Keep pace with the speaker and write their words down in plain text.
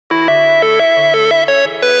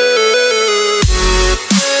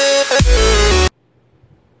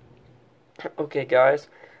Okay guys,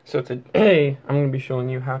 so today I'm going to be showing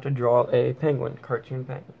you how to draw a penguin, cartoon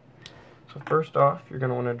penguin. So first off, you're going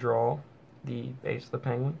to want to draw the base of the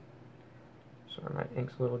penguin. Sorry, my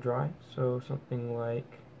ink's a little dry, so something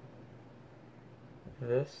like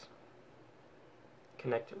this.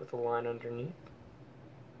 Connect it with a line underneath.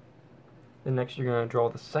 Then next you're going to draw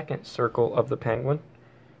the second circle of the penguin,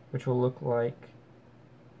 which will look like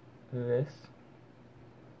this.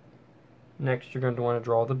 Next you're going to want to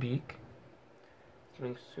draw the beak.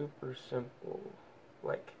 Something super simple,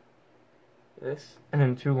 like this, and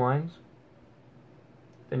then two lines.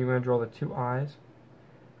 Then you're going to draw the two eyes.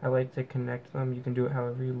 I like to connect them. You can do it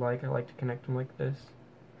however you like. I like to connect them like this.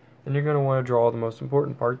 Then you're going to want to draw the most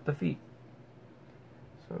important part, the feet.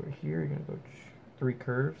 So over here, you're going to go 3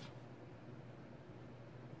 curves.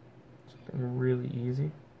 Something really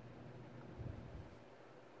easy.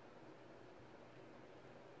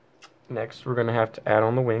 Next, we're going to have to add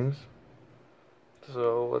on the wings.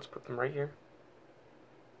 So let's put them right here.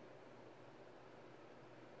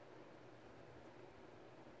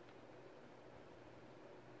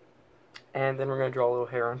 And then we're going to draw a little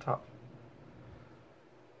hair on top.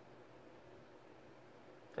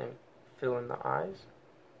 And fill in the eyes.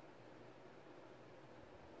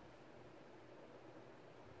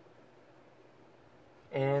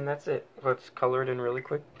 And that's it. Let's color it in really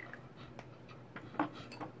quick.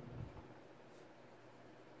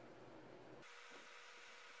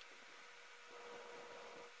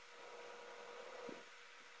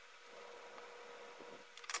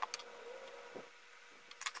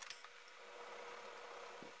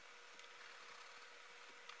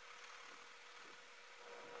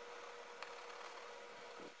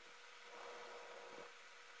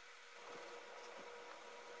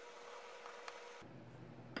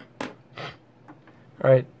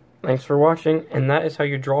 Alright, thanks for watching, and that is how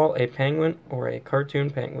you draw a penguin or a cartoon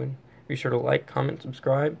penguin. Be sure to like, comment,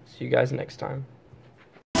 subscribe. See you guys next time.